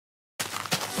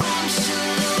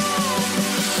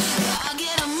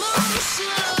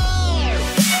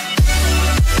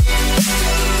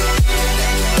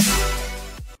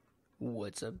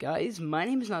What's up guys, my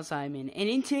name is not Simon, and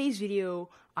in today's video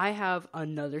I have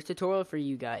another tutorial for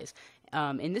you guys.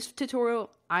 In this tutorial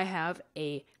I have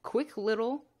a quick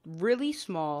little, really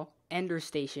small ender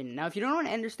station. Now if you don't know what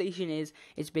an ender station is,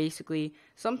 it's basically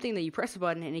something that you press a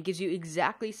button and it gives you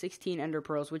exactly 16 ender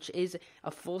pearls, which is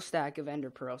a full stack of ender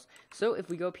pearls. So if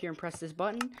we go up here and press this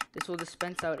button, this will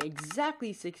dispense out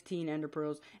exactly 16 ender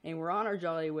pearls, and we're on our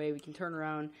jolly way. We can turn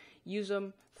around, use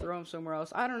them, throw them somewhere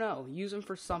else, I don't know, use them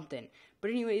for something.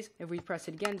 But anyways, if we press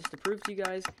it again just to prove to you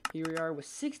guys, here we are with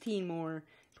 16 more.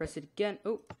 Press it again,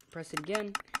 press it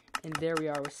again, and there we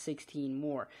are with 16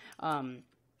 more.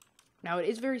 Now it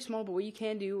is very small, but what you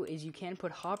can do is you can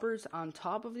put hoppers on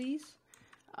top of these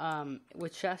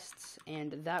with chests,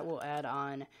 and that will add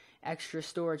on extra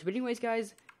storage. But anyways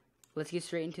guys, let's get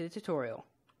straight into the tutorial.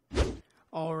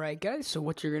 Alright guys, so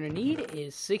what you're going to need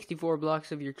is 64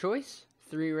 blocks of your choice,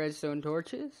 3 redstone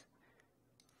torches,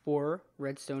 4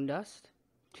 redstone dust,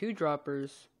 2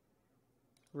 droppers,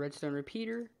 redstone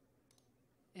repeater,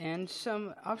 and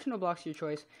some optional blocks of your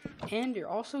choice. And you're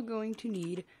also going to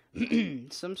need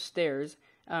some stairs,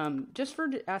 just for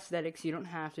aesthetics. You don't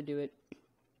have to do it,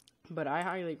 but I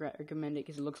highly recommend it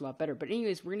because it looks a lot better. But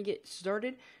anyways, we're going to get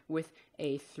started with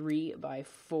a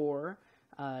 3x4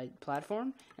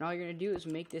 platform, and all you're going to do is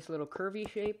make this little curvy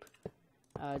shape.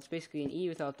 It's basically an E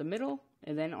without the middle,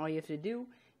 and then all you have to do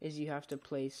is you have to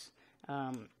place,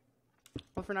 well,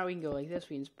 for now we can go like this.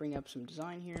 We can just bring up some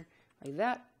design here, like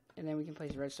that, and then we can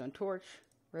place a redstone torch,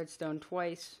 redstone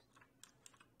twice,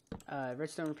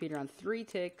 redstone repeater on 3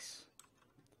 ticks,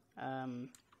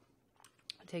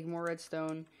 take more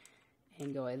redstone,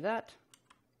 and go like that,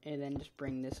 and then just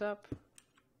bring this up,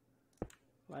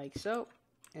 like so,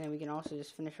 and then we can also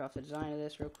just finish off the design of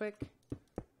this real quick.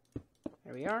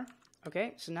 There we are.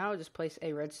 Okay, so now just place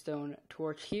a redstone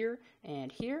torch here,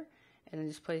 and then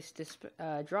just place this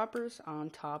droppers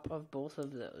on top of both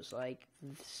of those, like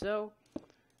so,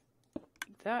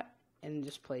 like that, and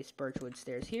just place birchwood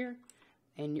stairs here.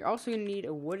 And you're also going to need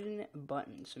a wooden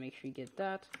button, so make sure you get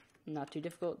that. Not too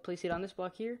difficult. Place it on this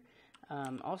block here.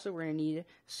 Also, we're going to need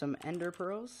some ender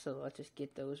pearls, so let's just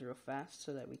get those real fast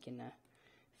so that we can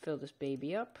fill this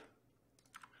baby up.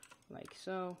 Like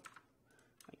so.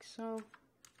 Like so.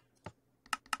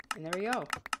 And there we go.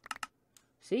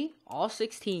 See? All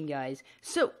 16, guys.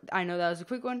 So, I know that was a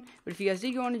quick one, but if you guys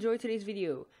did go and enjoy today's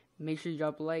video, make sure you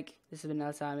drop a like. This has been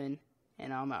Not Simon,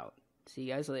 and I'm out. See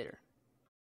you guys later.